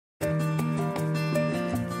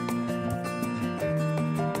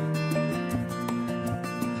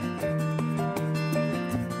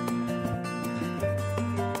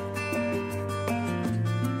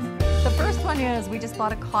one is, we just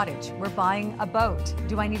bought a cottage. We're buying a boat.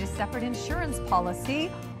 Do I need a separate insurance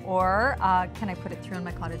policy, or can I put it through on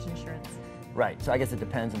my cottage insurance? Right, so I guess it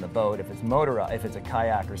depends on the boat. If it's motorized, if it's a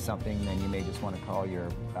kayak or something, then you may just want to call your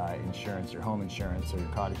insurance, your home insurance or your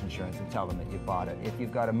cottage insurance and tell them that you bought it. If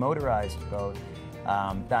you've got a motorized boat,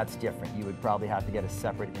 that's different. You would probably have to get a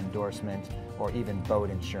separate endorsement or even boat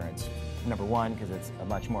insurance. Number one, because it's a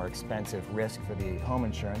much more expensive risk for the home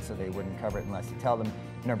insurance, so they wouldn't cover it unless you tell them.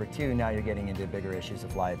 Number two, now you're getting into bigger issues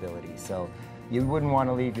of liability. So you wouldn't want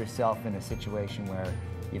to leave yourself in a situation where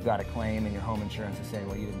you've got a claim and your home insurance is saying,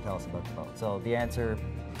 well, you didn't tell us about the boat. So the answer,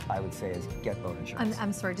 I would say, is get boat insurance.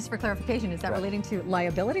 I'm sorry, just for clarification, is that relating to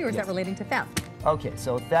liability, or is that relating to theft? Okay,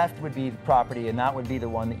 so theft would be property, and that would be the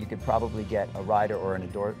one that you could probably get a rider or an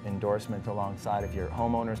endorsement alongside of your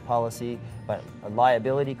homeowner's policy. But a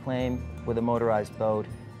liability claim with a motorized boat,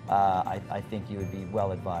 I think you would be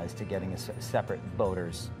well advised to getting a separate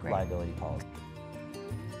boater's liability policy.